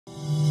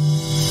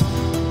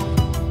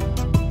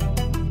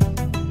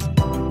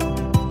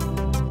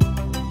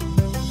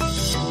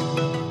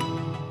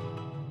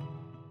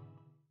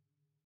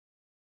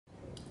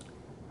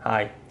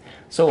Hi.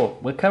 So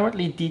we're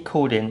currently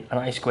decoding an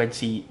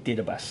I2C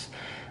data bus.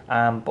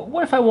 But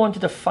what if I wanted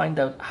to find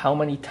out how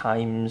many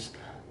times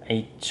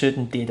a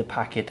certain data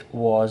packet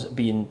was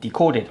being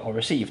decoded or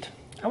received?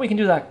 And we can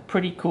do that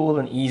pretty cool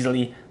and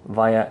easily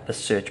via the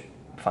search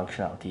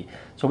functionality.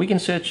 So we can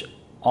search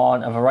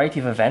on a variety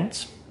of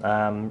events,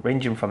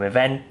 ranging from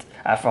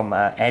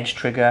edge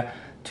trigger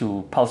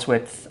to pulse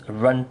width,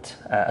 runt,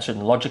 a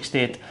certain logic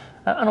state,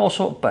 and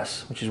also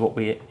bus, which is what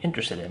we're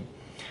interested in.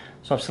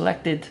 So I've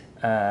selected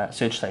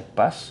search type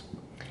bus.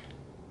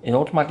 It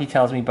automatically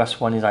tells me bus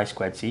 1 is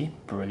I2C,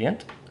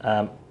 brilliant.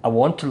 I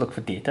want to look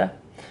for data,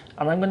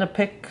 and I'm going to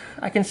pick,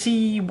 I can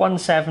see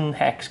 17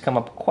 hex come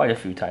up quite a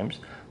few times,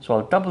 so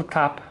I'll double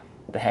tap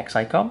the hex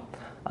icon,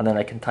 and then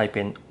I can type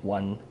in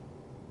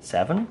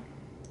 17,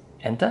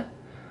 enter,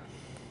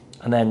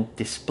 and then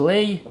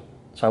display,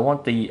 so I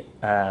want the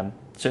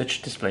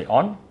search display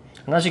on,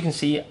 and as you can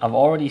see, I've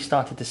already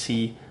started to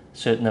see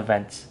certain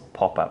events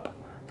pop up.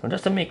 So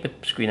just to make the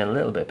screen a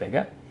little bit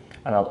bigger,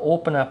 and I'll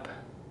open up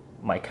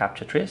my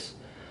capture trace,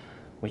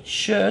 which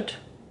should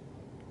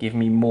give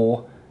me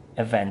more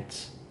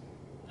events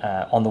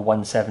on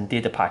the 17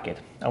 data packet.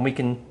 And we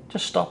can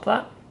just stop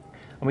that,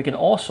 and we can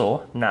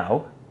also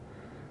now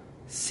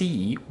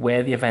see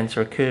where the events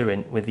are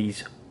occurring with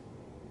these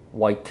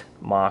white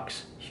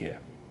marks here.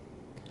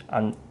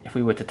 And if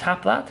we were to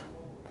tap that,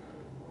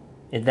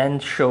 it then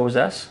shows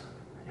us,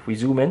 if we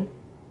zoom in,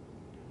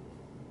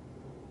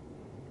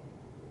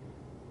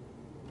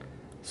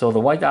 so the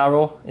white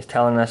arrow is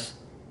telling us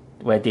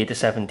where data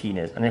 17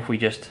 is, and if we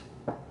just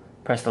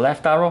press the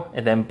left arrow,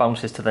 it then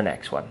bounces to the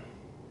next one.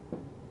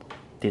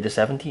 Data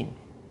 17.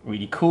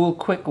 Really cool,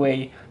 quick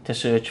way to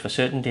search for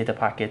certain data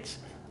packets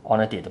on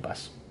a data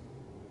bus.